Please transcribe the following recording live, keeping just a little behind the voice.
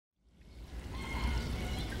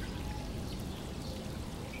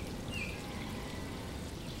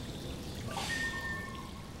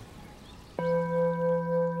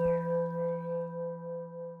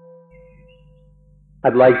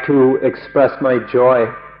I'd like to express my joy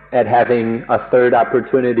at having a third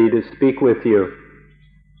opportunity to speak with you.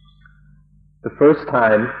 The first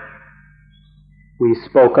time we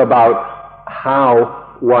spoke about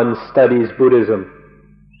how one studies Buddhism.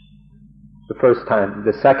 The first time.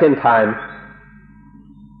 The second time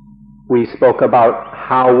we spoke about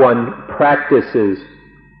how one practices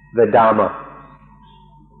the Dhamma.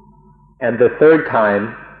 And the third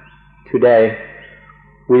time, today,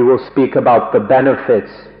 we will speak about the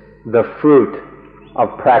benefits, the fruit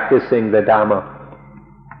of practicing the Dhamma.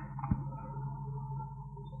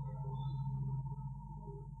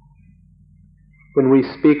 When we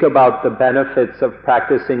speak about the benefits of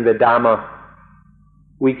practicing the Dhamma,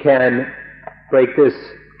 we can break this,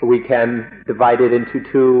 we can divide it into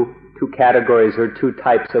two categories or two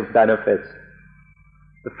types of benefits.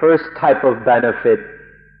 The first type of benefit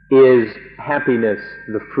is happiness,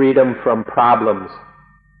 the freedom from problems,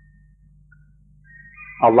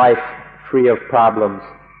 a life free of problems.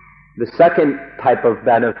 The second type of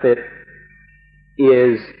benefit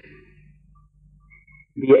is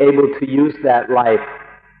be able to use that life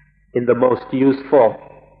in the most useful,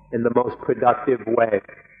 in the most productive way,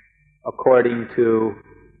 according to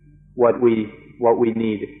what we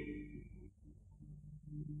need.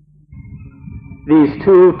 These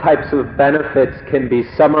two types of benefits can be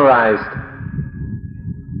summarized.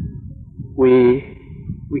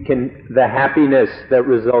 The happiness that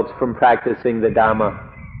results from practicing the Dhamma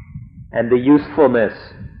and the usefulness,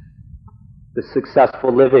 the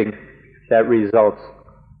successful living that results.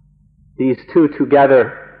 These two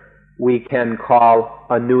together we can call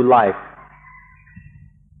a new life.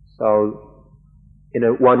 So in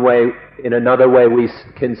another way we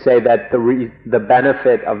can say that the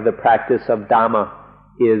benefit of the practice of Dhamma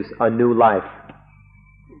is a new life.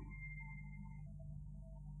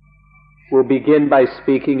 We'll begin by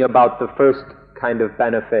speaking about the first kind of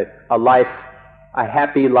benefit, a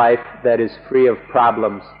happy life that is free of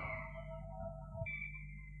problems.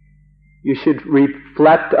 You should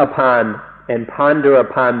reflect upon and ponder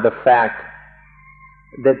upon the fact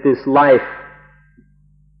that this life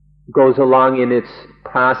goes along in its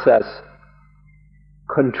process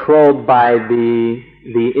controlled by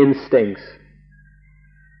the instincts.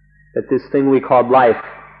 That this thing we call life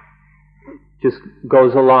just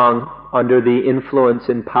goes along under the influence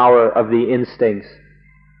and power of the instincts.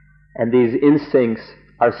 And these instincts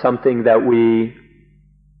are something that we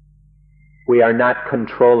are not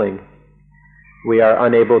controlling. We are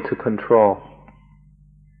unable to control.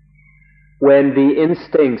 When the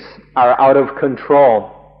instincts are out of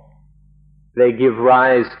control, they give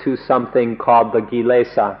rise to something called the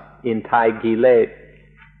kilesa, in Thai gilet,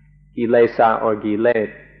 kilesa or gilet.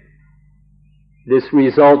 This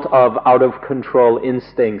result of out of control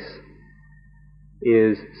instincts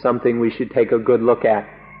is something we should take a good look at.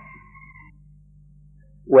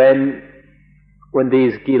 When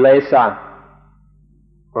these kilesa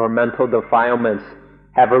or mental defilements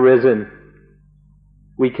have arisen,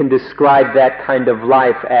 we can describe that kind of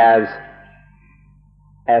life as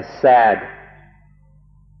sad,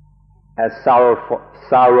 as sorrowful,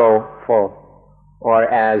 or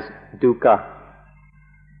as dukkha.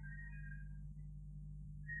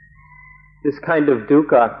 This kind of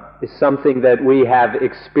dukkha is something that we have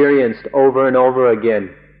experienced over and over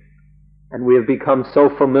again, and we have become so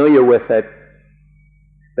familiar with it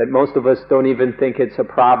that most of us don't even think it's a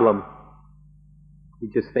problem. We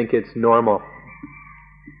just think it's normal.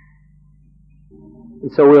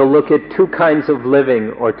 And so we'll look at two kinds of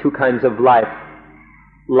living or two kinds of life.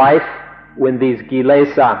 Life when these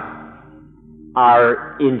kilesa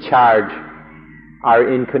are in charge, are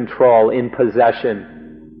in control, in possession.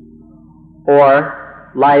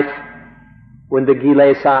 Or life when the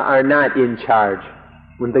kilesa are not in charge,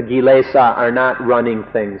 when the kilesa are not running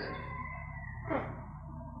things.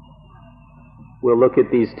 We'll look at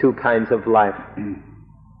these two kinds of life.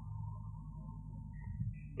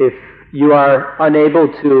 If you are unable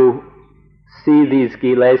to see these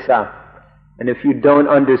kilesa, and if you don't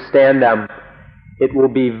understand them, it will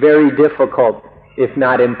be very difficult, if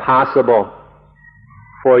not impossible,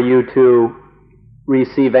 for you to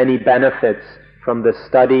receive any benefits from the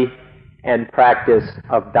study and practice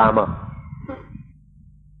of Dhamma.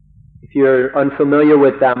 If you're unfamiliar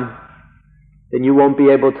with them, then you won't be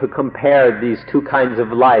able to compare these two kinds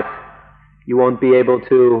of life. You won't be able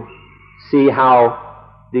to see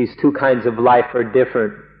how these two kinds of life are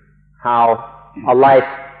different, how a life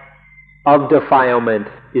of defilement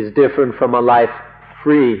is different from a life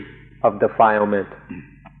free of defilement.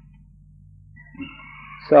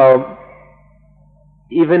 So,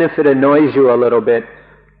 even if it annoys you a little bit,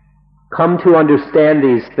 come to understand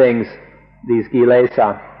these things these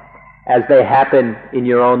kilesa, as they happen in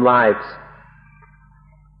your own lives.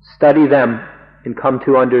 Study them and come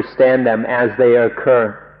to understand them as they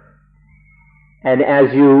occur. And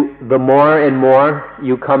the more and more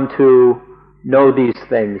you come to know these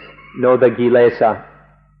things, know the kilesa,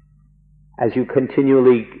 as you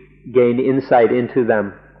continually gain insight into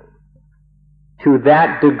them, to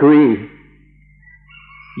that degree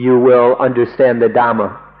you will understand the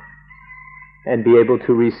Dhamma and be able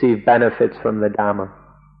to receive benefits from the Dhamma.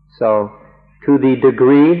 So, to the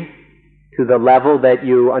degree, to the level that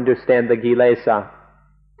you understand the kilesa,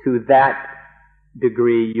 to that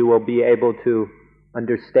degree you will be able to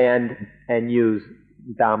understand and use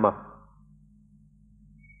Dhamma.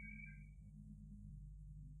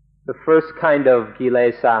 The first kind of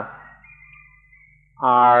kilesa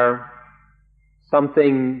are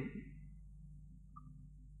something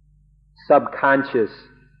subconscious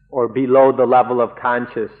or below the level of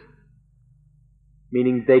conscious,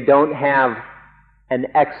 meaning they don't have an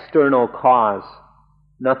external cause.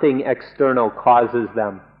 Nothing external causes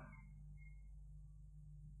them.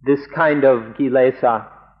 This kind of kilesa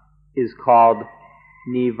is called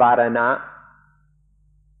nivarana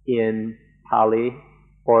in Pali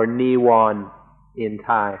or niwan in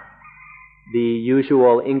Thai. The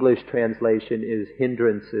usual English translation is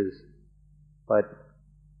hindrances, but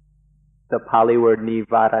the Pali word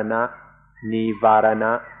nivarana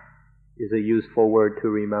is a useful word to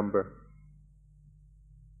remember.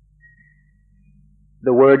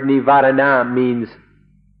 The word nivarana means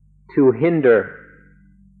to hinder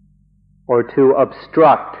or to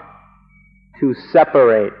obstruct, to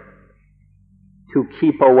separate, to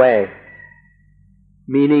keep away.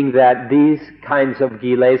 Meaning that these kinds of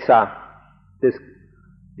kilesa,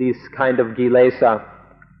 these kind of kilesa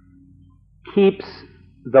keeps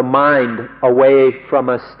the mind away from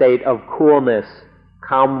a state of coolness,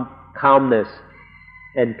 calmness,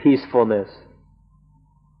 and peacefulness.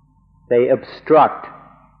 They obstruct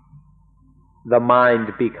the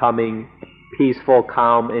mind becoming peaceful,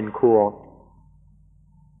 calm, and cool.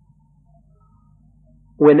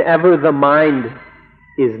 Whenever the mind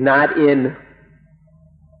is not in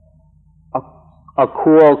a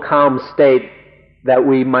cool, calm state that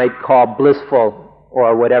we might call blissful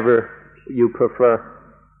or whatever you prefer,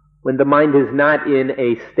 when the mind is not in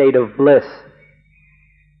a state of bliss,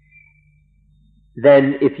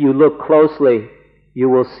 then if you look closely, you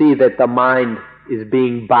will see that the mind is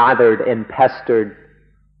being bothered and pestered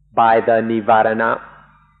by the nivarana.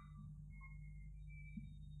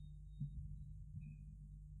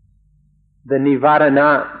 The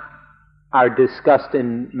nivarana are discussed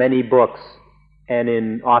in many books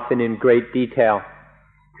and often in great detail.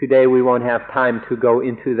 Today we won't have time to go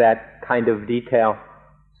into that kind of detail,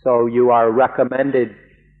 so you are recommended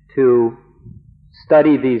to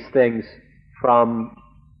study these things from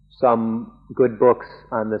some good books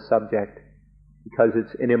on the subject, because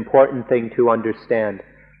it's an important thing to understand.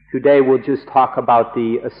 Today we'll just talk about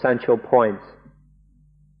the essential points.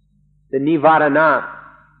 The nivarana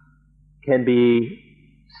can be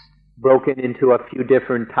broken into a few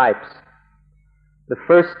different types. The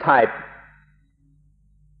first type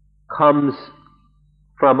comes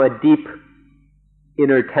from a deep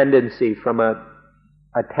inner tendency, from a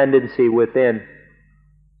tendency within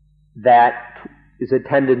that is a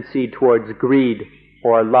tendency towards greed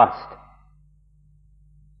or lust.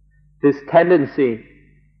 This tendency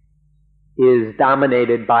is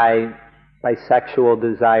dominated by sexual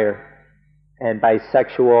desire and by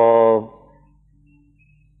sexual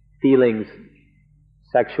feelings,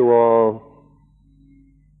 sexual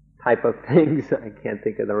type of things. I can't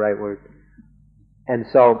think of the right word. And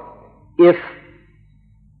so, if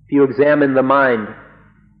you examine the mind,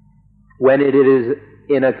 when it is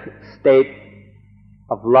in a state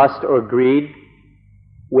of lust or greed,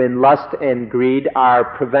 when lust and greed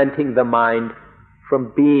are preventing the mind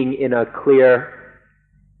from being in a clear,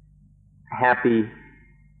 happy,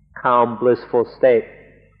 calm, blissful state,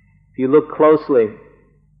 if you look closely,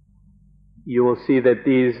 you will see that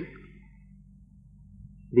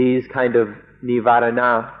these kind of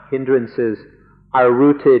nivarana, hindrances, are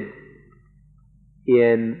rooted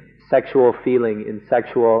in sexual feeling, in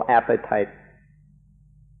sexual appetite.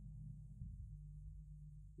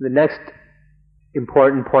 The next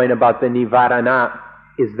important point about the nivarana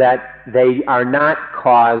is that they are not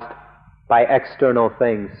caused by external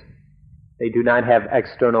things. They do not have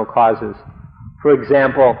external causes. For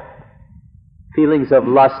example, feelings of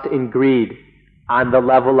lust and greed on the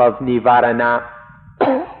level of nivarana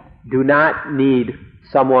do not need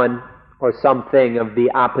someone or something of the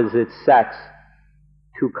opposite sex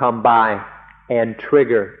to come by and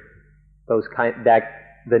trigger that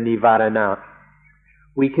the nivarana.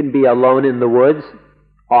 We can be alone in the woods,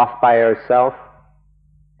 off by ourselves,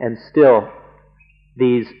 and still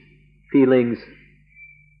these feelings,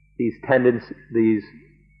 these tendencies, these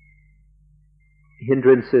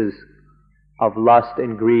hindrances of lust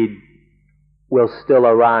and greed will still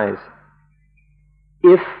arise.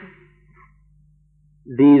 If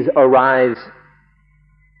these arise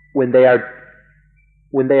when they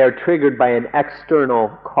are triggered by an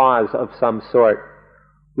external cause of some sort,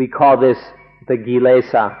 we call this the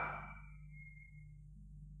kilesa.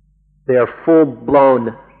 They are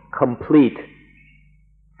full-blown, complete,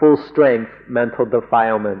 full-strength mental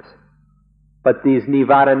defilements. But these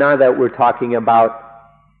nivarana that we're talking about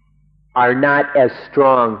are not as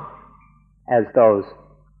strong as those.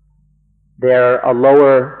 They're a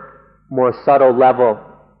lower, more subtle level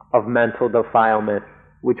of mental defilement,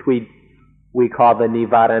 which we call the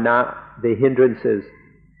nivarana, the hindrances.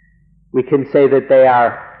 We can say that they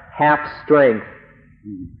are half strength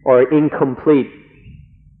or incomplete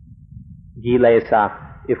kilesa,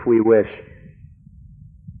 if we wish.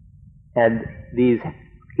 And these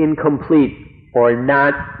incomplete or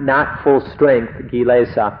not full strength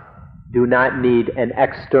kilesa do not need an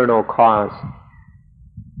external cause.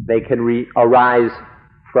 They can arise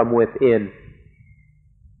from within.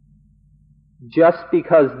 Just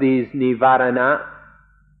because these nivarana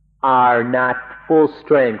are not full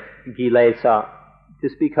strength kilesa,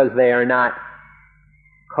 just because they are not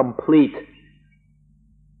complete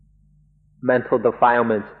mental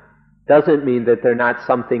defilements, doesn't mean that they're not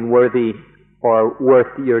something worthy or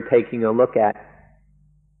worth your taking a look at.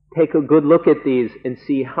 Take a good look at these and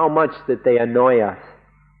see how much that they annoy us,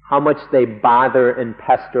 how much they bother and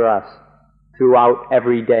pester us throughout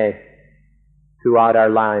every day, throughout our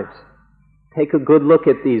lives. Take a good look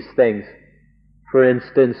at these things. For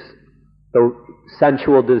instance, the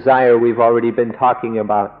sensual desire we've already been talking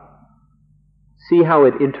about. See how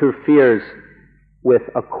it interferes with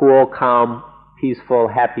a cool, calm, peaceful,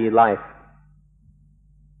 happy life.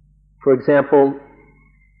 For example,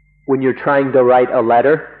 when you're trying to write a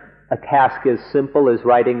letter, a task as simple as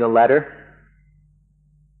writing a letter,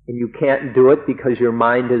 and you can't do it because your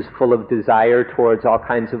mind is full of desire towards all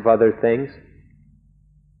kinds of other things,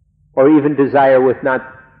 or even desire with not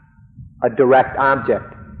a direct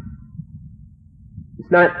object.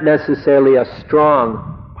 It's not necessarily a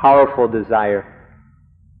strong, powerful desire,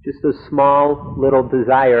 just a small little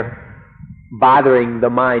desire bothering the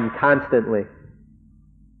mind constantly.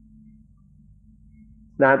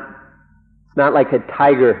 It's not like a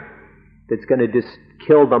tiger that's going to just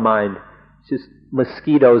kill the mind. It's just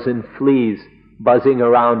mosquitoes and fleas buzzing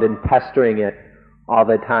around and pestering it all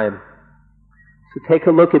the time. So take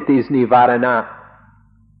a look at these nivarana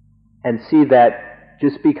and see that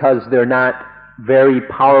just because they're not very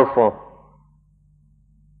powerful,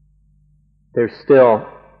 they still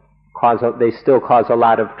cause a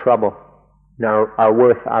lot of trouble and are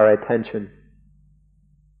worth our attention.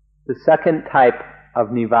 The second type of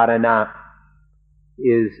nivarana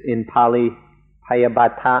is in Pali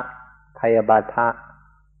payabata,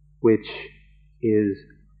 which is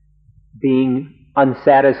being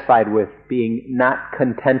unsatisfied with, being not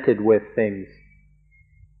contented with things,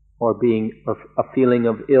 or being a feeling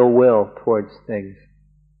of ill will towards things.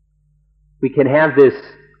 We can have this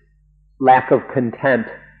lack of content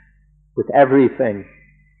with everything.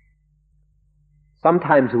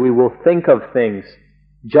 Sometimes we will think of things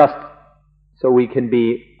just so we can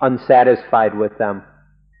be unsatisfied with them.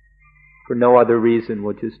 For no other reason,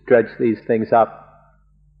 we'll just dredge these things up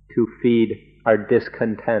to feed our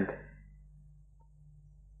discontent.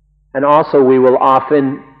 And also we will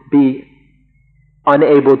often be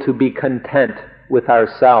unable to be content with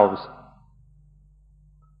ourselves.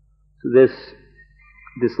 So this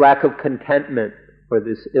lack of contentment, or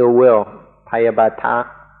this ill will, payabata,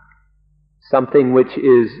 something which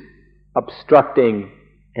is obstructing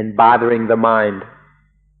and bothering the mind.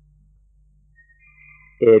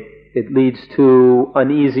 It leads to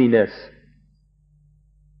uneasiness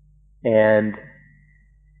and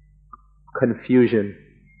confusion.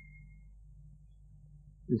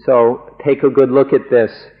 And so take a good look at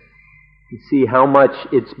this and see how much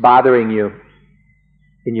it's bothering you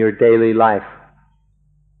in your daily life,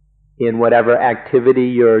 in whatever activity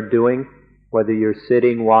you're doing, whether you're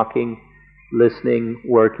sitting, walking, listening,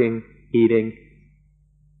 working, eating.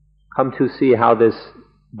 Come to see how this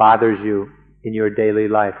bothers you in your daily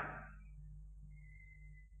life.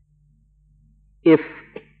 If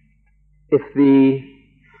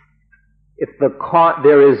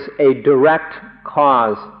there is a direct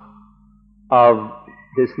cause of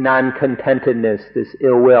this non-contentedness, this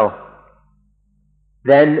ill will,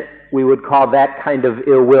 then we would call that kind of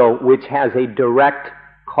ill will, which has a direct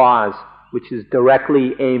cause, which is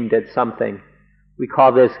directly aimed at something. We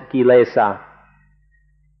call this kilesa,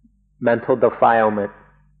 mental defilement.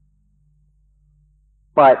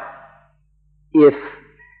 But if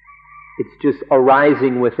it's just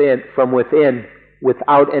arising from within,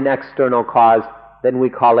 without an external cause, then we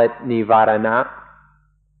call it nivarana.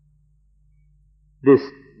 The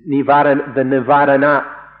nivarana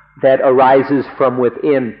that arises from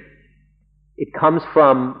within, it comes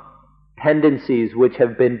from tendencies which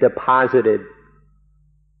have been deposited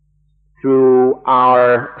through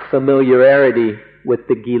our familiarity with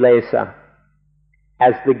the kilesa.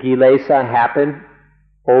 As the kilesa happen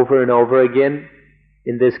over and over again,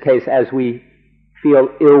 in this case as we feel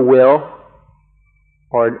ill will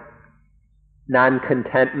or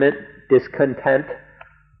non-contentment, discontent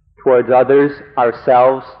towards others,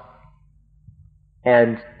 ourselves,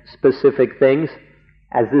 and specific things,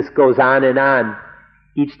 as this goes on and on,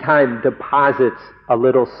 each time deposits a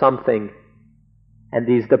little something, and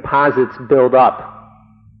these deposits build up.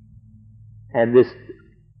 And this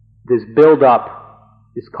build-up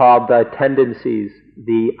is called the tendencies,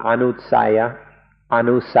 the anusaya.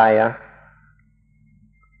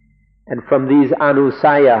 And from these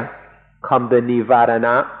anusaya come the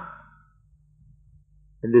nivarana.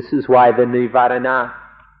 And this is why the nivarana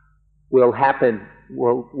will happen,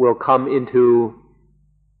 will come into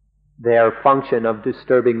their function of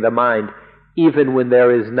disturbing the mind, even when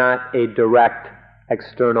there is not a direct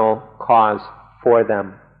external cause for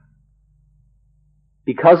them.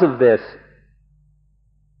 Because of this,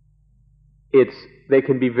 they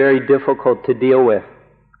can be very difficult to deal with.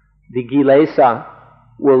 The kilesa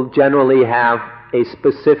will generally have a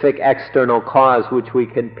specific external cause which we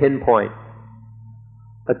can pinpoint.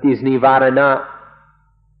 But these nivarana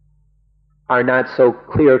are not so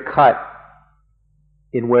clear-cut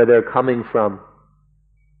in where they're coming from.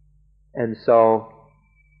 And so,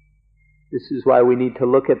 this is why we need to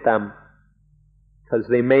look at them. Because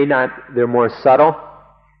they're more subtle,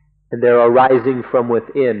 and they're arising from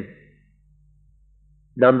within.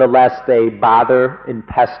 Nonetheless, they bother and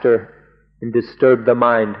pester and disturb the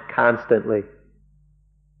mind constantly.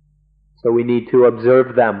 So we need to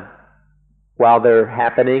observe them while they're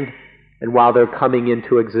happening and while they're coming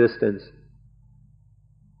into existence,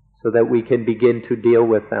 so that we can begin to deal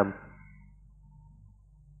with them.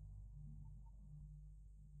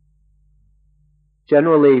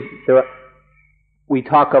 Generally, we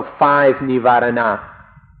talk of 5 nivarana.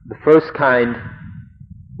 The first kind,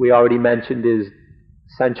 we already mentioned, is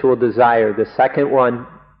sensual desire. The second one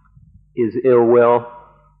is ill will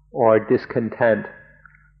or discontent.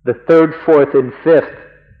 The third, fourth, and fifth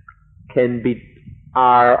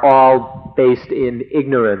are all based in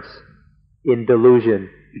ignorance, in delusion.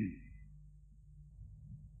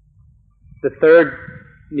 The third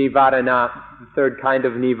kind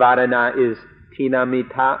of nivarana is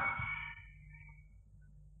tinamita.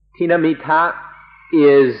 Tinamita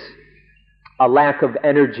is a lack of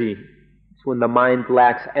energy. It's when the mind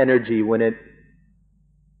lacks energy, when it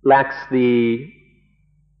lacks the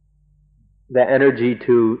energy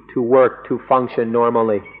to work, to function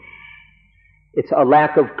normally. It's a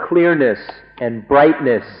lack of clearness and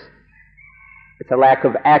brightness. It's a lack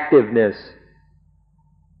of activeness,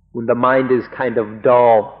 when the mind is kind of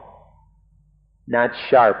dull, not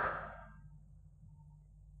sharp.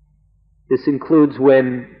 This includes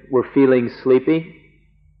when we're feeling sleepy,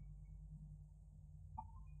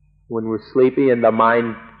 when we're sleepy and the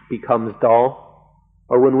mind becomes dull,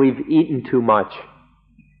 or when we've eaten too much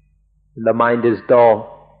and the mind is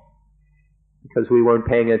dull because we weren't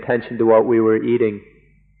paying attention to what we were eating.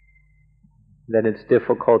 Then it's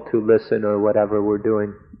difficult to listen or whatever we're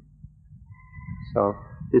doing. So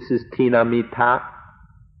this is tinamita,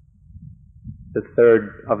 the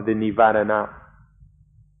third of the nivarana.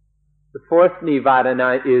 The fourth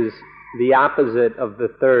nivarana is the opposite of the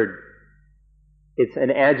third. It's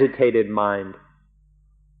an agitated mind,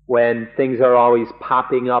 when things are always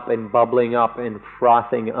popping up and bubbling up and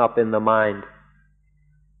frothing up in the mind.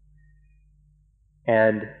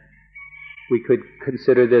 And we could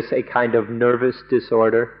consider this a kind of nervous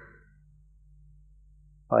disorder.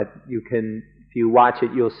 But if you watch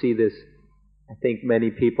it, you'll see this. I think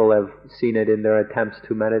many people have seen it in their attempts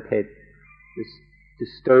to meditate. This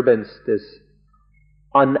disturbance, this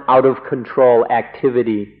out of control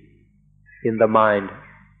activity in the mind,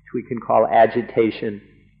 which we can call agitation.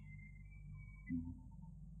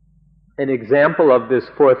 An example of this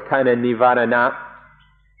fourth kind of nivarana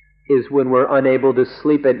is when we're unable to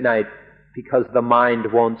sleep at night because the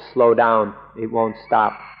mind won't slow down, it won't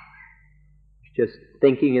stop. just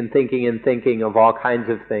thinking and thinking and thinking of all kinds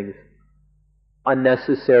of things.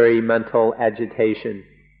 Unnecessary mental agitation.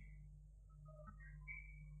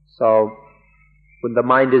 So, when the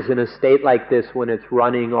mind is in a state like this, when it's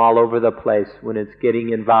running all over the place, when it's getting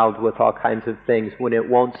involved with all kinds of things, when it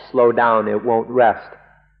won't slow down, it won't rest,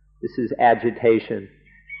 this is agitation.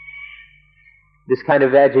 This kind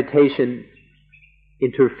of agitation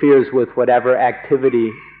interferes with whatever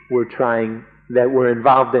activity that we're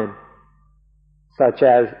involved in, such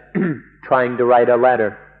as trying to write a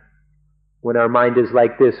letter. When our mind is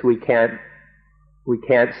like this, we can't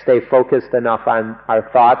stay focused enough on our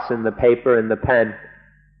thoughts and the paper and the pen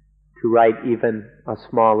to write even a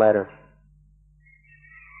small letter.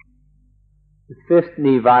 The fifth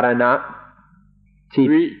nivarana,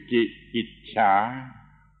 Vichikiccha.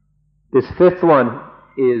 This fifth one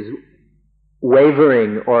is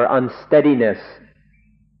wavering or unsteadiness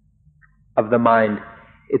of the mind.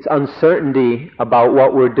 It's uncertainty about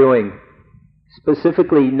what we're doing.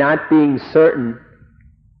 Specifically, not being certain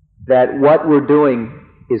that what we're doing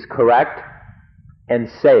is correct and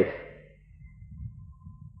safe.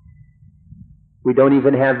 We don't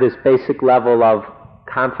even have this basic level of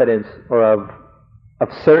confidence or of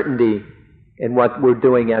certainty in what we're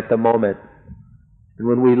doing at the moment. And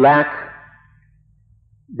when we lack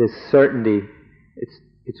this certainty,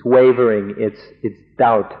 it's wavering, it's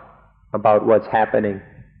doubt about what's happening.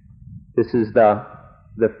 This is the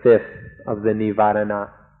fifth of the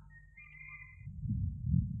nivarana.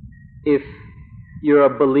 If you're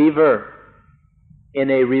a believer in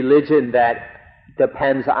a religion that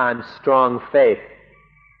depends on strong faith,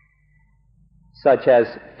 such as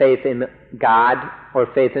faith in God or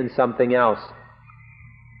faith in something else,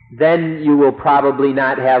 then you will probably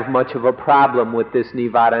not have much of a problem with this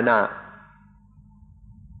nivarana.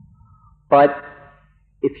 But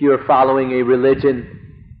if you're following a religion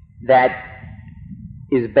that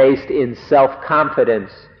is based in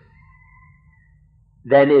self-confidence,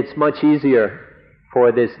 then it's much easier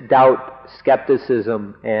for this doubt,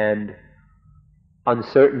 skepticism, and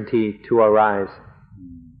uncertainty to arise.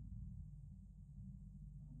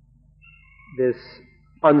 This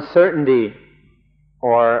uncertainty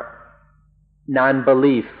or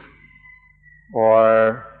non-belief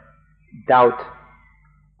or doubt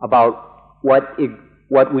about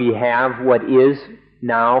what we have, what is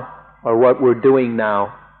now, or what we're doing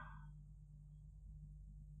now,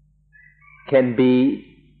 can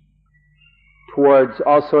be towards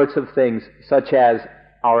all sorts of things, such as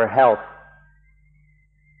our health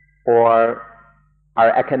or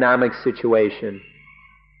our economic situation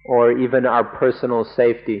or even our personal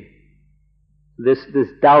safety. This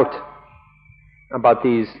doubt about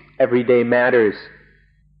these everyday matters,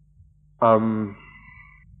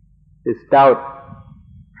 this doubt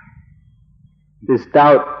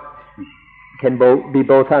can be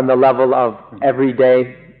both on the level of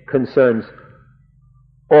everyday concerns,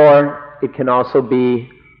 or it can also be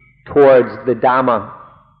towards the Dhamma,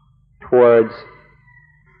 towards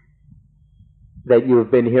that you have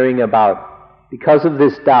been hearing about. Because of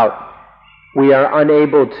this doubt, we are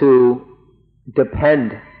unable to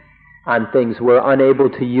depend on things. We're unable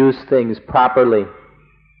to use things properly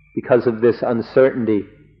because of this uncertainty.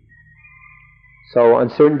 So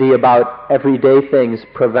uncertainty about everyday things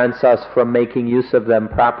prevents us from making use of them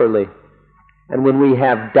properly. And when we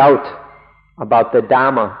have doubt about the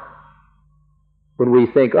Dhamma, when we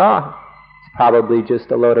think, it's probably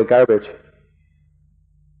just a load of garbage,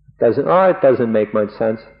 it doesn't make much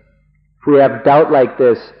sense. If we have doubt like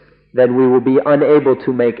this, then we will be unable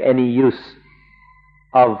to make any use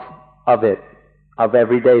of it, of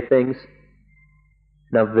everyday things,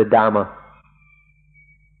 and of the Dhamma.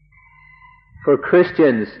 For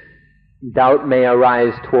Christians, doubt may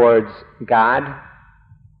arise towards God,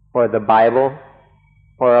 or the Bible,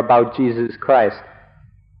 or about Jesus Christ.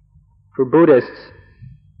 For Buddhists,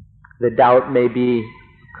 the doubt may be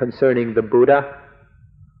concerning the Buddha,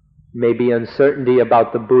 may be uncertainty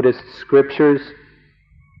about the Buddhist scriptures,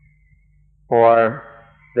 or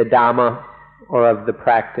the Dhamma, or of the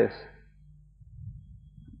practice.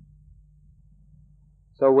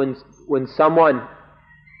 So when someone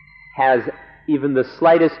has even the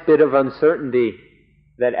slightest bit of uncertainty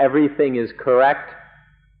that everything is correct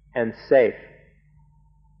and safe,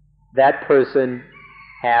 that person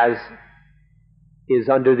is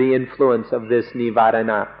under the influence of this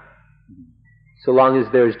nivarana. So long as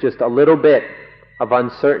there's just a little bit of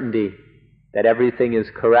uncertainty that everything is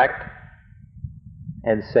correct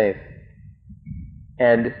and safe.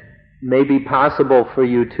 And it may be possible for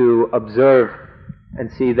you to observe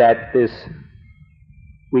and see that this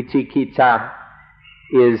vichikiccha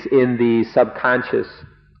is in the subconscious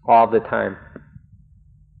all the time.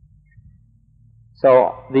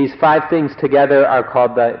 So these 5 things together are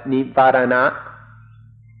called the Nivarana,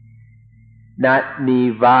 not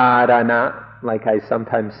Nivarana, like I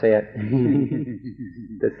sometimes say it.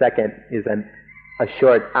 The second is a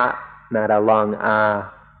short A, not a long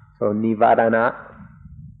A. So Nivarana.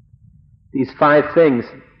 These 5 things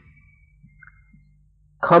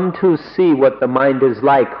come to see what the mind is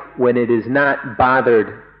like when it is not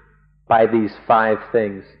bothered by these 5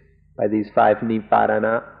 things, by these 5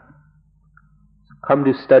 Nivarana. Come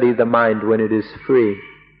to study the mind when it is free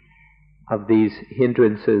of these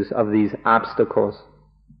hindrances, of these obstacles.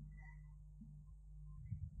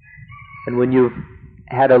 And when you've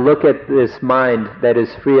had a look at this mind that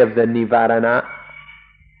is free of the Nivarana,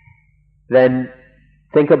 then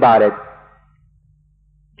think about it.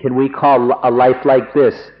 Can we call a life like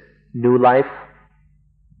this new life?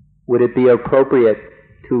 Would it be appropriate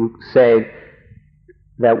to say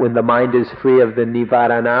that when the mind is free of the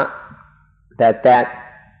Nivarana, that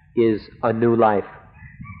is a new life?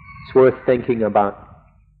 It's worth thinking about.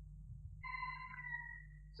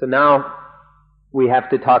 So now we have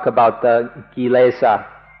to talk about the kilesa,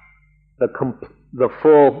 the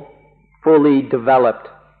fully developed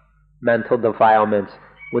mental defilements.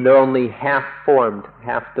 When they're only half formed,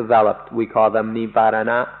 half developed, we call them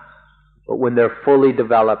nivarana. But when they're fully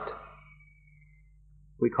developed,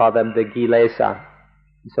 we call them the kilesa.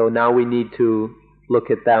 So now we need to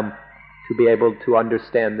look at them to be able to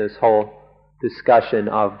understand this whole discussion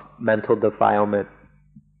of mental defilement.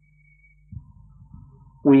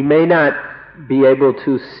 We may not be able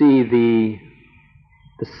to see the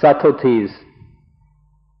subtleties,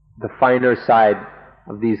 the finer side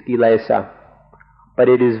of these kilesa, but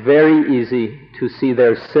it is very easy to see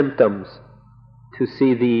their symptoms, to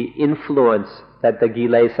see the influence that the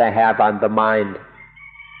kilesa have on the mind,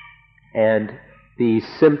 and the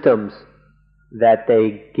symptoms that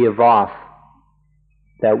they give off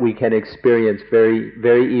that we can experience very,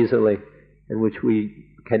 very easily, and which we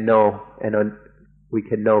can know and we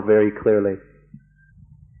can know very clearly.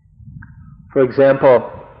 For example,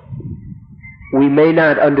 we may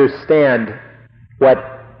not understand what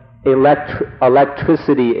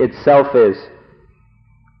electricity itself is,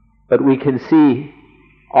 but we can see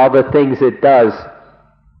all the things it does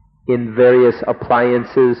in various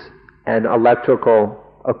appliances and electrical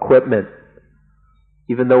equipment.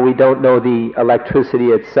 Even though we don't know the electricity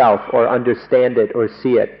itself or understand it or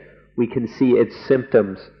see it, we can see its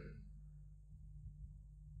symptoms.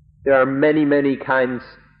 There are many, many kinds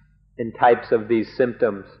and types of these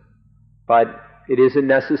symptoms, but it isn't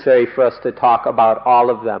necessary for us to talk about all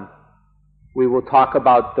of them. We will talk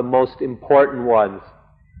about the most important ones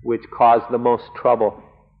which cause the most trouble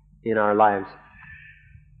in our lives.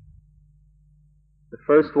 The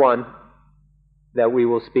first one that we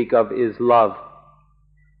will speak of is love.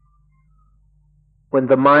 When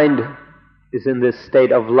the mind is in this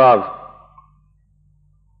state of love,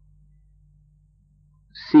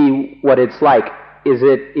 see what it's like. Is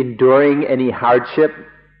it enduring any hardship?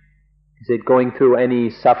 Is it going through any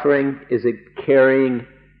suffering? Is it carrying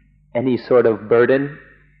any sort of burden?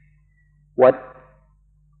 What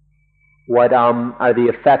are the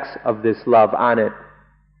effects of this love on it?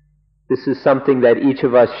 This is something that each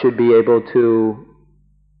of us should be able to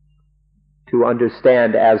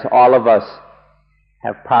understand, as all of us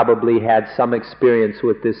have probably had some experience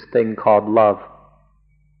with this thing called love.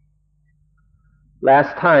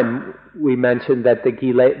 Last time we mentioned that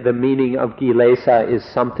the meaning of kilesa is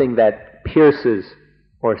something that pierces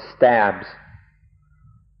or stabs.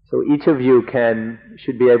 So each of you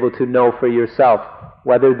should be able to know for yourself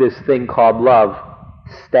whether this thing called love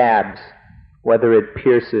stabs, whether it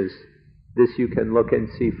pierces. This you can look and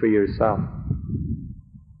see for yourself.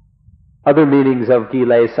 Other meanings of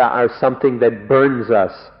kilesa are something that burns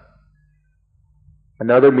us.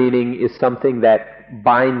 Another meaning is something that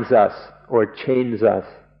binds us or chains us.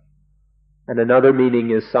 And another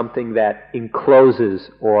meaning is something that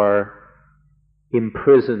encloses or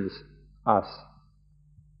imprisons us.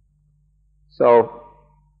 So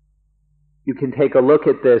you can take a look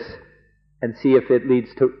at this and see if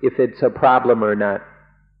it's a problem or not.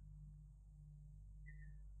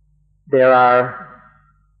 There are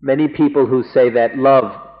many people who say that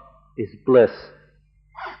love is bliss.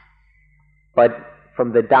 But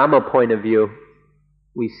from the Dhamma point of view,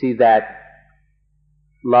 we see that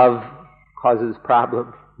love causes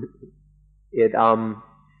problems. It's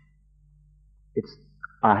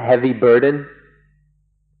a heavy burden,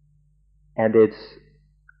 and it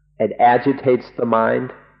agitates the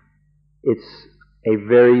mind. It's a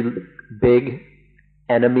very big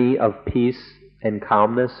enemy of peace and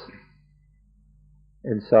calmness.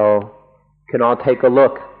 And so, you can all take a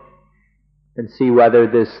look and see whether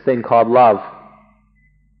this thing called love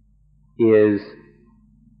is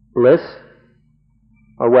bliss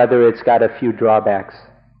or whether it's got a few drawbacks.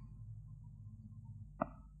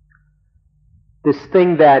 This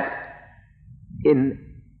thing that in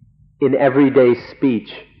everyday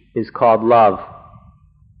speech is called love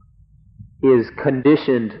is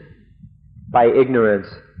conditioned by ignorance.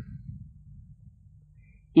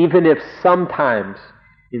 Even if sometimes,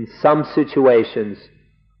 in some situations,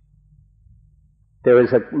 there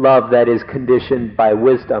is a love that is conditioned by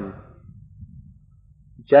wisdom,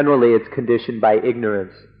 generally it's conditioned by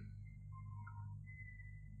ignorance.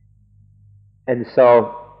 And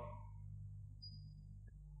so,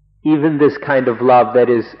 even this kind of love that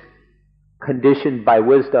is conditioned by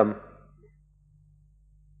wisdom,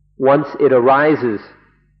 once it arises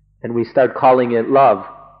and we start calling it love,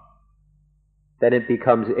 then it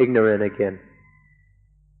becomes ignorant again.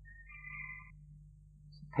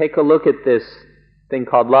 Take a look at this thing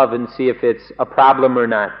called love and see if it's a problem or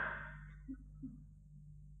not.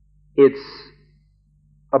 It's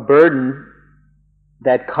a burden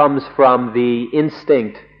that comes from the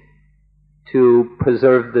instinct to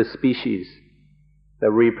preserve the species, to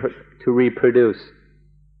reproduce.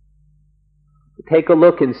 Take a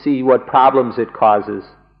look and see what problems it causes.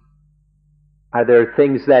 Are there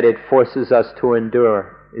things that it forces us to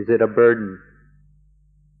endure? Is it a burden?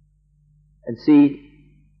 And see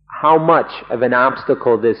how much of an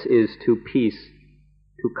obstacle this is to peace,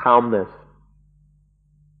 to calmness,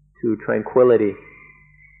 to tranquility.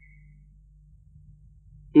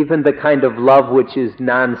 Even the kind of love which is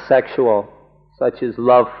non-sexual, such as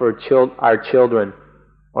love for our children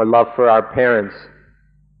or love for our parents,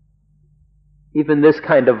 even this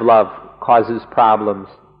kind of love causes problems.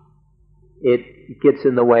 It gets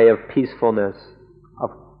in the way of peacefulness,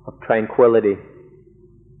 of tranquility.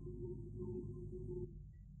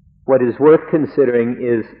 What is worth considering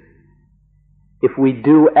is if we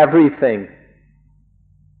do everything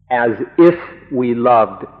as if we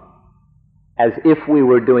loved, as if we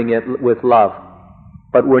were doing it with love,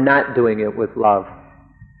 but we're not doing it with love.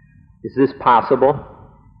 Is this possible?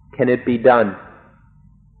 Can it be done?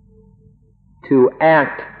 To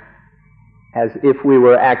act as if we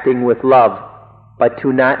were acting with love, but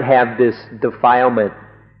to not have this defilement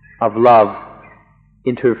of love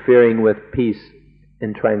interfering with peace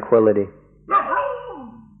and tranquility.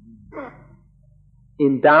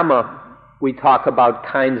 In Dhamma, we talk about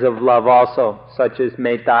kinds of love also, such as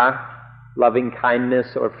metta, loving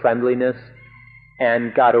kindness or friendliness,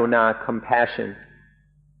 and karuna, compassion.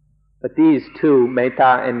 But these two,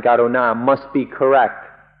 metta and karuna, must be correct.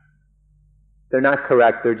 They're not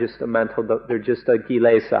correct, they're just a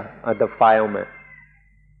kilesa, a defilement.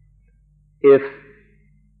 If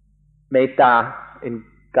metta and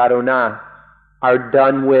karuna are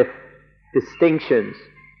done with distinctions,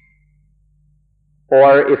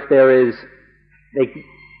 or if there is,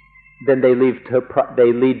 then they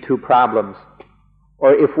lead to problems.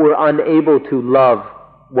 Or if we're unable to love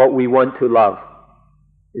what we want to love,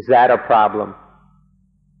 is that a problem?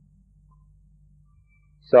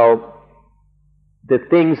 So, the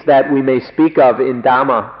things that we may speak of in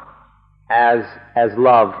Dhamma as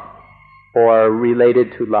love or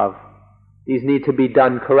related to love, these need to be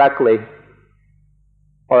done correctly,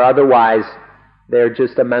 or otherwise they're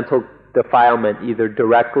just a mental defilement, either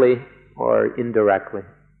directly or indirectly.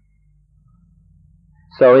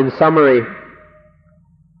 So in summary,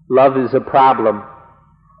 love is a problem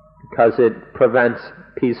because it prevents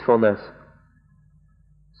peacefulness.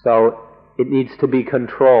 So it needs to be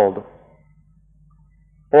controlled.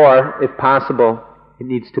 Or, if possible, it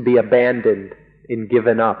needs to be abandoned and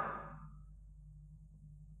given up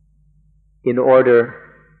in order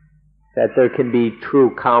that there can be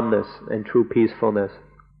true calmness and true peacefulness.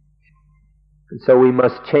 And so we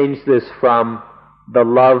must change this from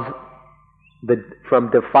from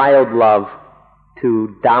defiled love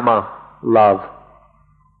to Dhamma love,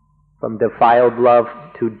 from defiled love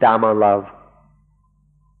to Dhamma love.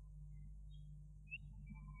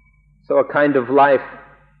 So a kind of life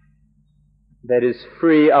that is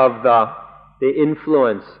free of the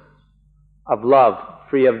influence of love,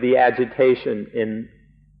 free of the agitation in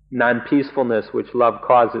non-peacefulness which love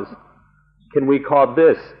causes. Can we call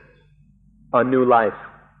this a new life?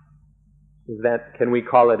 Can we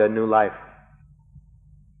call it a new life?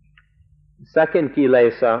 The second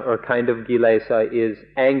kilesa, or kind of kilesa, is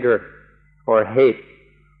anger or hate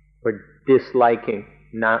or disliking,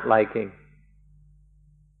 not liking.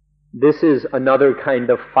 This is another kind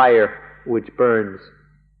of fire which burns.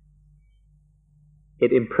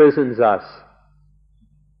 It imprisons us.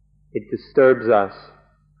 It disturbs us.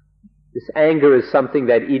 This anger is something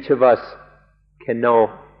that each of us can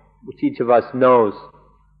know, which each of us knows.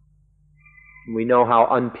 We know how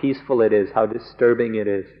unpeaceful it is, how disturbing it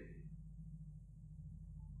is.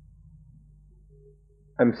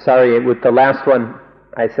 I'm sorry, with the last one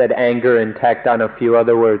I said anger and tacked on a few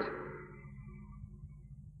other words.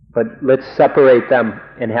 But let's separate them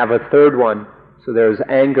and have a third one. So there's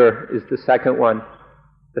anger is the second one.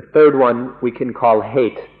 The third one we can call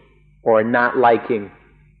hate or not liking,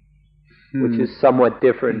 which is somewhat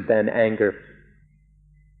different than anger.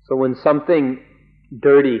 So when something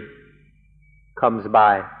dirty comes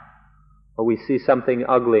by, or we see something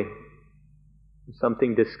ugly,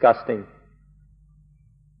 something disgusting,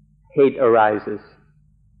 hate arises.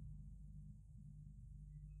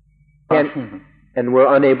 And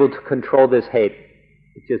we're unable to control this hate.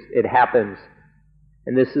 It happens.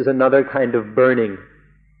 And this is another kind of burning,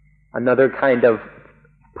 another kind of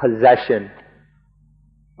possession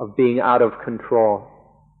of being out of control,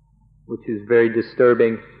 which is very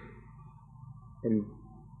disturbing and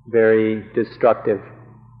very destructive.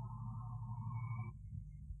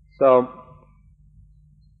 So,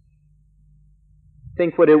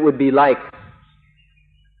 think what it would be like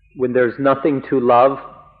when there's nothing to love,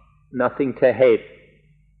 nothing to hate.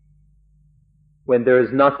 When there is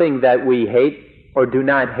nothing that we hate or do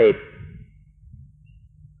not hate.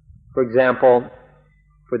 For example,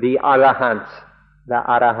 for the Arahants,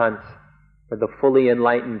 or the fully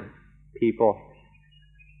enlightened people,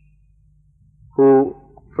 who,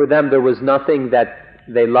 for them, there was nothing that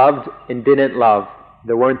they loved and didn't love.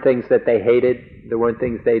 There weren't things that they hated, there weren't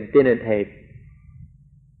things they didn't hate.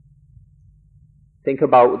 Think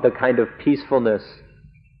about the kind of peacefulness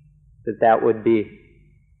that would be,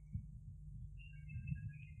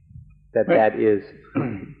 that is.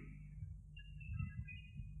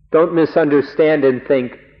 Don't misunderstand and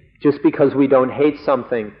think just because we don't hate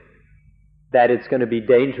something that it's going to be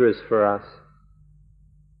dangerous for us.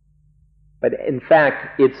 But in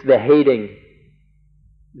fact, it's the hating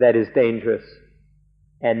that is dangerous,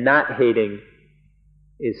 and not hating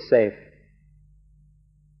is safe.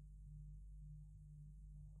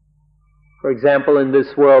 For example, in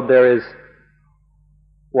this world there is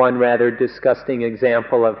one rather disgusting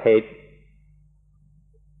example of hate.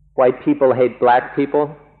 White people hate black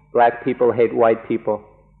people, black people hate white people.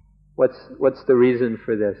 What's the reason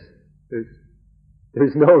for this?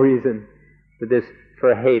 There's no reason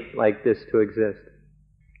for hate like this to exist.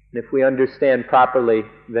 And if we understand properly,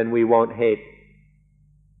 then we won't hate.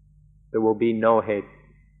 There will be no hate.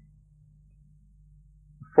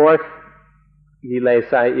 Fourth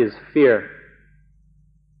kilesa is fear.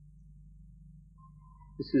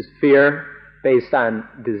 This is fear based on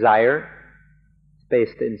desire, it's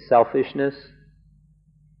based in selfishness,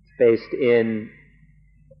 it's based in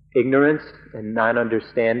ignorance and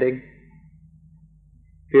non-understanding.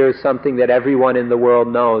 Fear is something that everyone in the world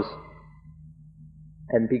knows.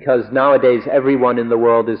 And because nowadays everyone in the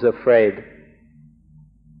world is afraid,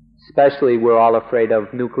 especially we're all afraid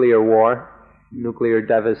of nuclear war, nuclear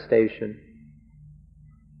devastation.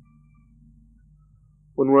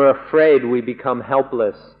 When we're afraid, we become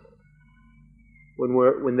helpless.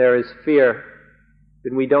 When there is fear,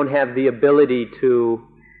 then we don't have the ability to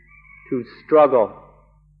struggle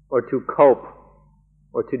or to cope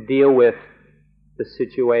or to deal with the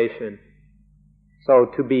situation.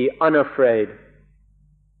 So to be unafraid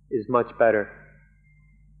is much better.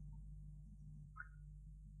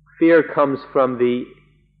 Fear comes from the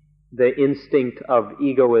instinct of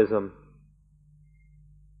egoism.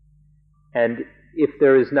 And if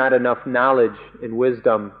there is not enough knowledge and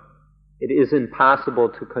wisdom, it isn't possible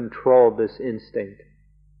to control this instinct.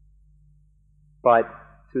 But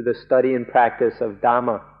through the study and practice of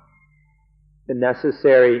Dhamma, the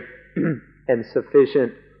necessary and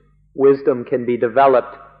sufficient wisdom can be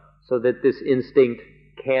developed so that this instinct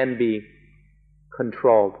can be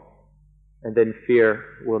controlled, and then fear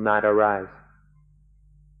will not arise.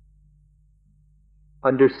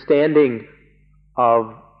 Understanding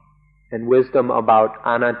of and wisdom about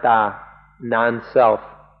anatta, non-self,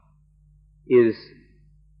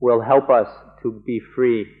 will help us to be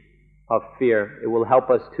free of fear. It will help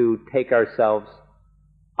us to take ourselves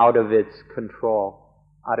out of its control,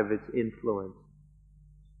 out of its influence.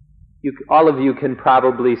 All of you can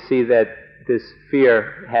probably see that this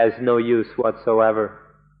fear has no use whatsoever,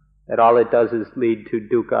 that all it does is lead to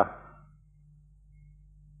dukkha.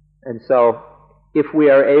 And so, if we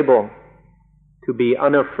are able to be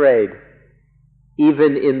unafraid,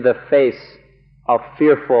 even in the face of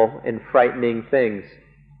fearful and frightening things,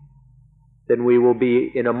 then we will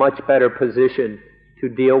be in a much better position to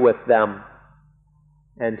deal with them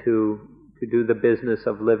and to do the business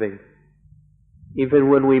of living. even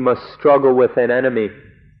when we must struggle with an enemy,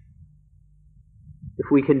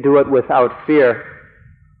 if we can do it without fear,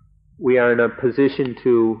 we are in a position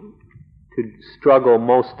to struggle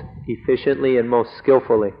most efficiently and most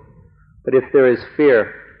skillfully. But if there is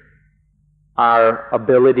fear, our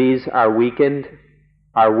abilities are weakened,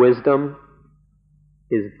 our wisdom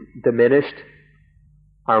is diminished,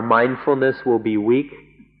 our mindfulness will be weak,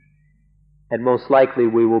 and most likely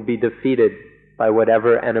we will be defeated by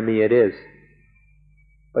whatever enemy it is.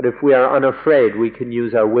 But if we are unafraid, we can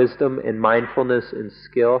use our wisdom and mindfulness and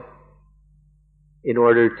skill in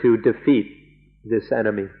order to defeat this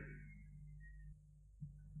enemy.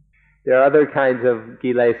 There are other kinds of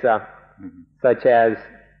kilesa, such as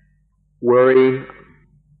worry.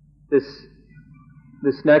 This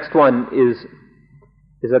next one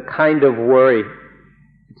is a kind of worry.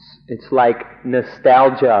 It's like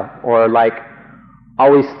nostalgia, or like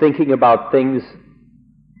always thinking about things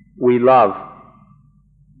we love.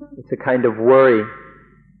 It's a kind of worry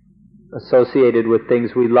associated with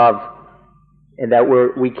things we love, and that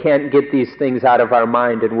we can't get these things out of our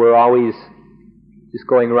mind, and we're always just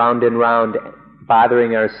going round and round,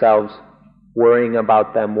 bothering ourselves, worrying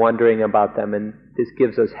about them, wondering about them, and this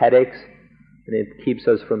gives us headaches, and it keeps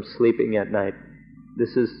us from sleeping at night.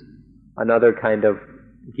 This is another kind of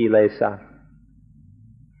kilesa.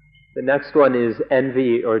 The next one is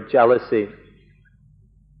envy or jealousy.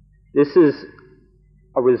 This is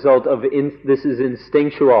a result of, this is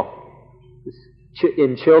instinctual.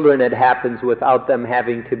 In children it happens without them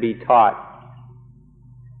having to be taught.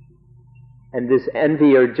 And this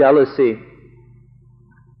envy or jealousy,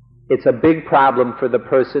 it's a big problem for the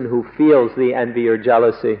person who feels the envy or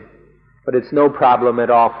jealousy, but it's no problem at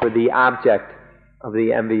all for the object of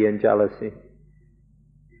the envy and jealousy.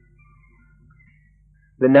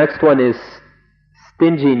 The next one is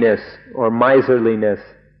stinginess or miserliness.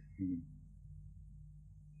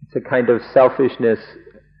 It's a kind of selfishness,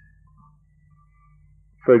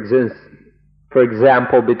 for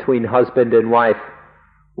example, between husband and wife,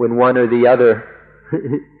 when one or the other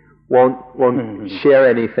won't share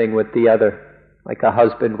anything with the other, like a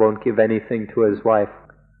husband won't give anything to his wife.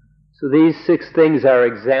 So these 6 things are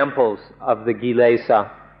examples of the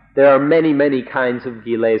kilesa. There are many, many kinds of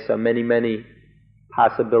kilesa, many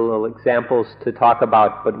possible examples to talk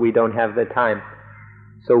about, but we don't have the time.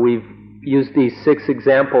 So we've used these 6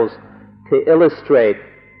 examples to illustrate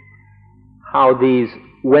how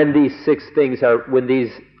when these 6 things when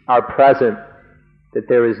these are present, that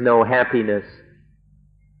there is no happiness.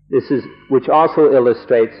 Which also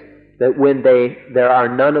illustrates that when there are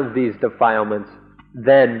none of these defilements,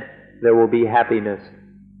 then there will be happiness.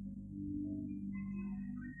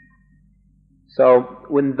 So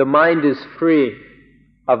when the mind is free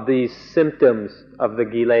of these symptoms of the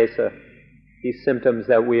kilesa, these symptoms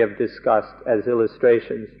that we have discussed as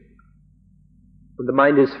illustrations, when the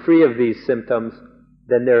mind is free of these symptoms,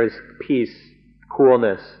 then there is peace,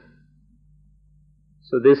 coolness.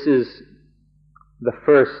 So this is the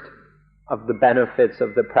first of the benefits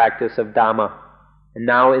of the practice of Dhamma. And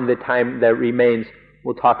now in the time that remains,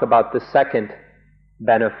 we'll talk about the second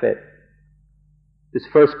benefit. This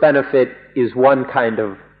first benefit is one kind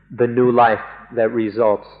of the new life that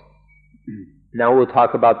results. Now we'll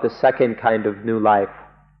talk about the second kind of new life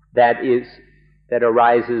that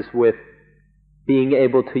arises with being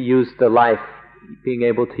able to use life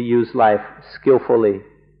skillfully,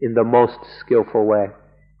 in the most skillful way,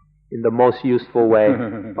 in the most useful way,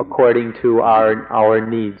 according to our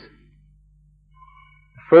needs.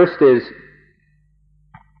 First is,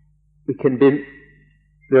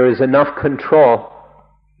 there is enough control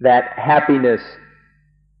that happiness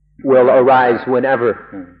will arise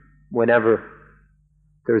whenever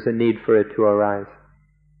there's a need for it to arise.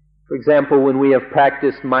 For example, when we have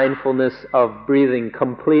practiced mindfulness of breathing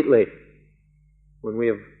completely, when we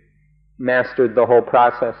have mastered the whole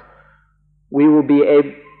process, we will be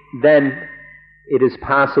able, then it is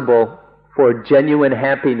possible for genuine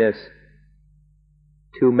happiness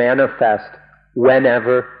to manifest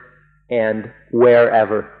whenever and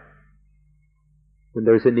wherever. When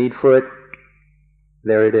there's a need for it,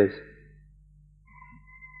 there it is.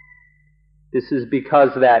 This is because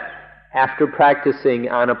that after practicing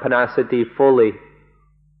Anapanasati fully,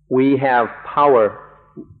 we have power,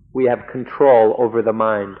 we have control over the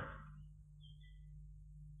mind.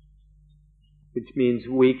 Which means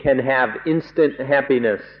we can have instant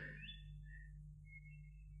happiness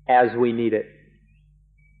as we need it.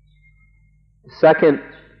 Second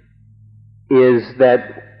is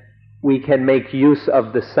that we can make use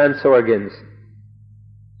of the sense organs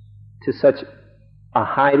to such a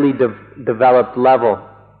highly developed level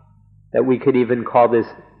that we could even call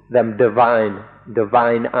them divine.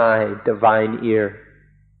 divine eye, divine ear.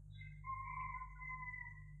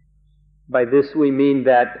 By this we mean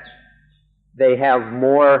that they have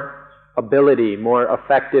more ability, more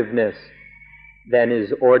effectiveness than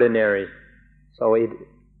is ordinary. So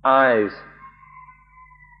eyes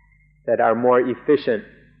that are more efficient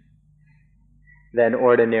than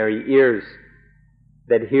ordinary, ears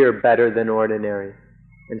that hear better than ordinary,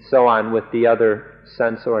 and so on with the other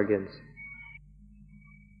sense organs.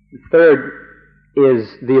 Third is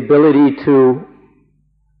the ability to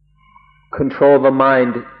control the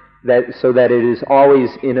mind so that it is always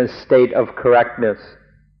in a state of correctness.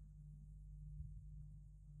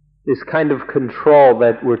 This kind of control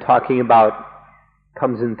that we're talking about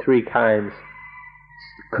comes in three kinds.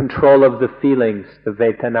 Control of the feelings, the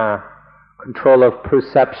vedana, control of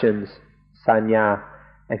perceptions, sanya,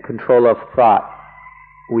 and control of thought,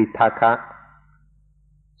 vitakka.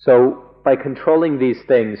 So by controlling these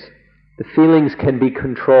things, the feelings can be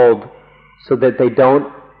controlled so that they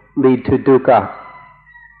don't lead to dukkha.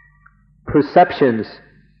 Perceptions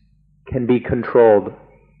can be controlled.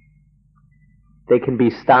 They can be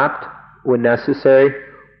stopped when necessary,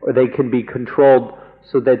 or they can be controlled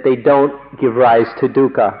so that they don't give rise to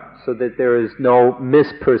dukkha, so that there is no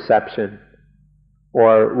misperception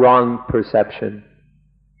or wrong perception.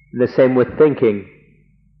 And the same with thinking.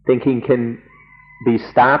 Thinking can be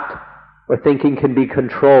stopped, or thinking can be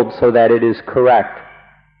controlled so that it is correct,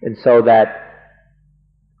 and so that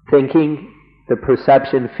thinking, the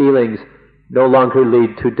perception, feelings no longer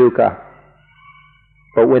lead to dukkha,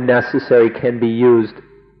 but when necessary can be used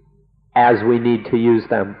as we need to use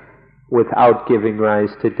them without giving rise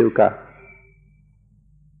to dukkha.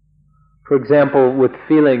 For example, with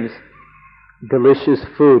feelings, delicious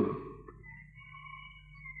food.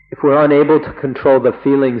 If we're unable to control the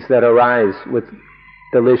feelings that arise with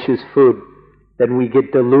delicious food, then we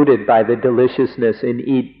get deluded by the deliciousness and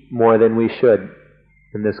eat more than we should,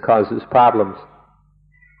 and this causes problems.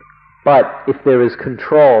 But if there is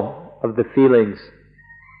control of the feelings,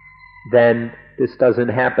 then this doesn't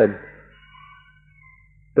happen.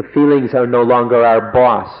 The feelings are no longer our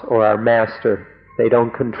boss or our master. They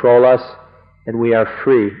don't control us, and we are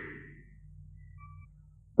free.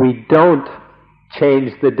 We don't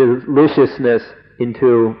change the deliciousness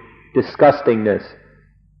into disgustingness.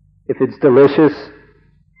 If it's delicious,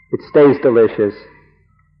 it stays delicious.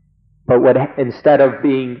 But instead of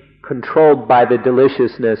being controlled by the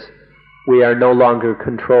deliciousness, we are no longer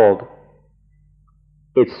controlled.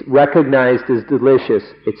 It's recognized as delicious,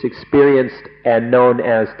 it's experienced and known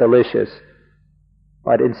as delicious.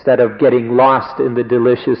 But instead of getting lost in the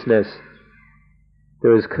deliciousness,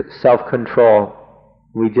 there is self-control.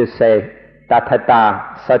 We just say,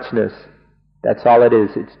 tathata, suchness. That's all it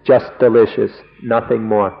is. It's just delicious, nothing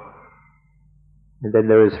more. And then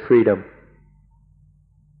there is freedom.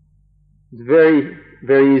 It's very,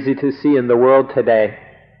 very easy to see in the world today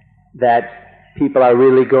that people are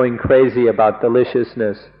really going crazy about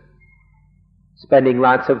deliciousness, spending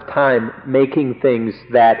lots of time making things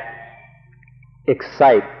that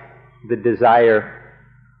excite the desire,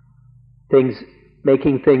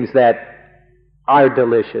 making things that are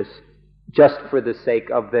delicious just for the sake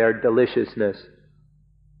of their deliciousness.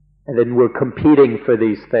 And then we're competing for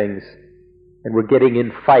these things, and we're getting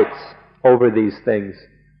in fights over these things,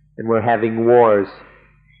 and we're having wars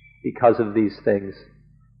because of these things.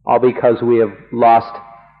 All because we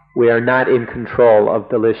are not in control of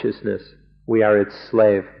deliciousness. We are its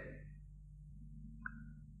slave.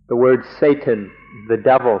 The word Satan, the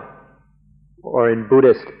devil, or in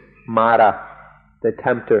Buddhist, Mara, the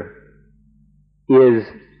tempter,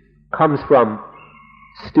 comes from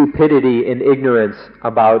stupidity and ignorance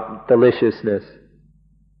about deliciousness.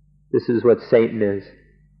 This is what Satan is.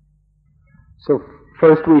 So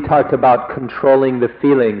first we talked about controlling the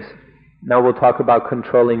feelings. Now we'll talk about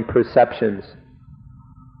controlling perceptions.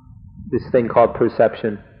 This thing called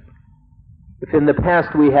perception. If in the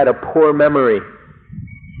past we had a poor memory,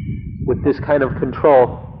 with this kind of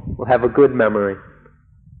control, we'll have a good memory.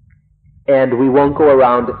 And we won't go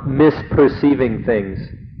around misperceiving things.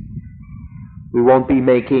 We won't be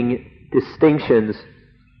making distinctions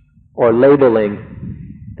or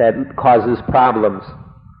labeling that causes problems.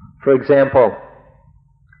 For example,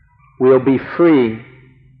 we'll be free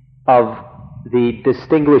of the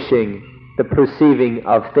distinguishing, the perceiving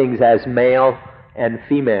of things as male and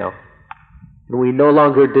female. And we no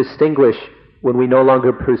longer distinguish, when we no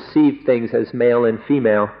longer perceive things as male and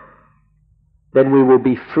female, then we will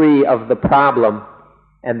be free of the problem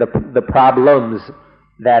and the problems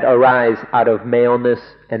that arise out of maleness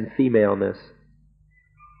and femaleness.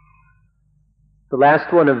 The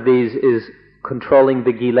last one of these is controlling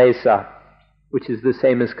the kilesa, which is the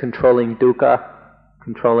same as controlling dukkha,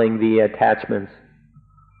 controlling the attachments.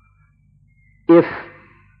 If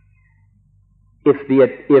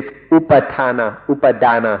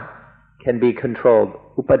upadana can be controlled,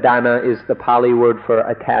 upadana is the Pali word for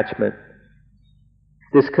attachment.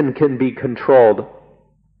 This can be controlled,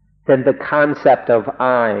 then the concept of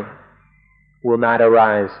I will not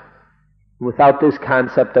arise. Without this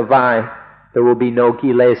concept of I, there will be no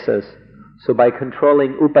kilesas. So by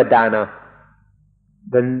controlling upadana,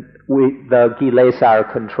 then the kilesa are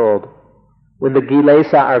controlled. When the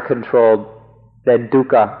kilesa are controlled, then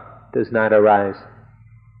dukkha does not arise.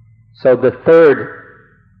 So the third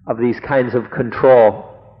of these kinds of control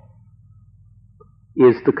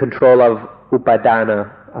is the control of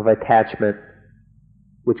upadana, of attachment,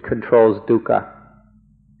 which controls dukkha.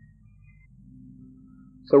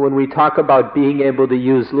 So when we talk about being able to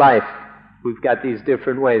use life, we've got these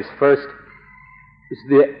different ways. First is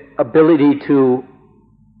the ability to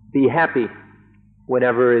be happy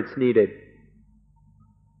whenever it's needed.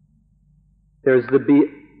 There's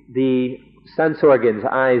the sense organs,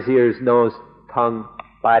 eyes, ears, nose, tongue,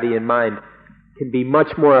 body, and mind, can be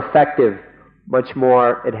much more effective,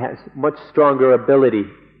 it has much stronger ability.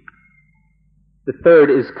 The third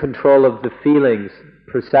is control of the feelings,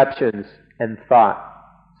 perceptions, and thought,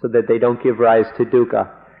 so that they don't give rise to dukkha.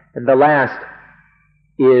 And the last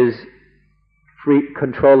is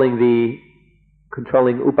controlling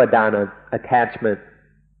upadana, attachment,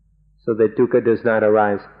 so that dukkha does not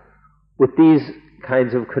arise. With these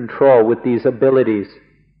kinds of control, with these abilities,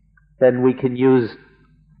 then we can use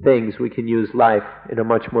things, we can use life in a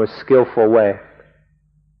much more skillful way,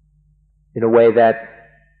 in a way that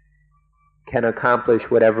can accomplish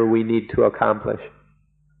whatever we need to accomplish.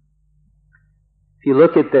 If you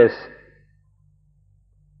look at this,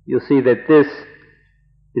 you'll see that this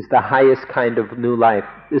is the highest kind of new life.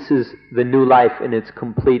 This is the new life in its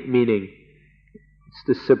complete meaning. It's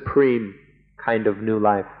the supreme kind of new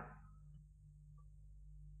life.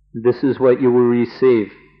 This is what you will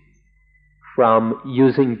receive from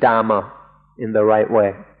using Dhamma in the right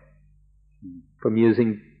way, from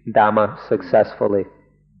using Dhamma successfully.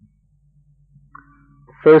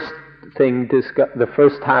 The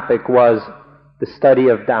first topic was the study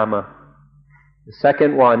of Dhamma. The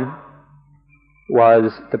second one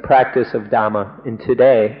was the practice of Dhamma. And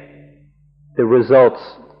today, the results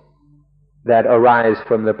that arise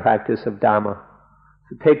from the practice of Dhamma.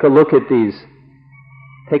 So take a look at these.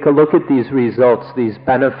 Take a look at these results, these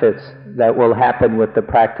benefits that will happen with the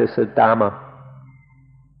practice of Dhamma,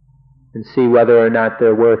 and see whether or not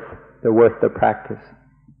they're worth the practice.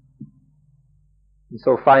 And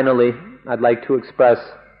so finally, I'd like to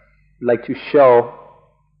show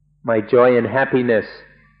my joy and happiness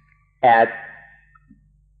at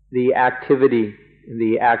the activity,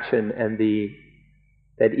 the action, and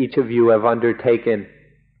that each of you have undertaken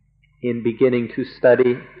in beginning to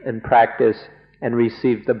study and practice and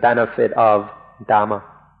receive the benefit of Dhamma.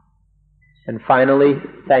 And finally,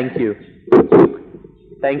 thank you.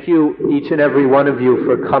 Thank you, each and every one of you,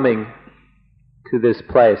 for coming to this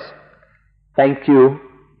place. Thank you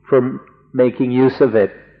for making use of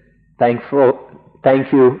it. Thank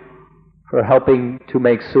you for helping to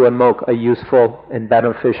make Suan Mokkh a useful and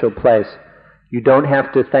beneficial place. You don't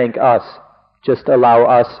have to thank us, just allow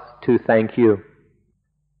us to thank you.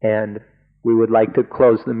 And we would like to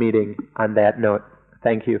close the meeting on that note.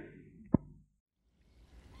 Thank you.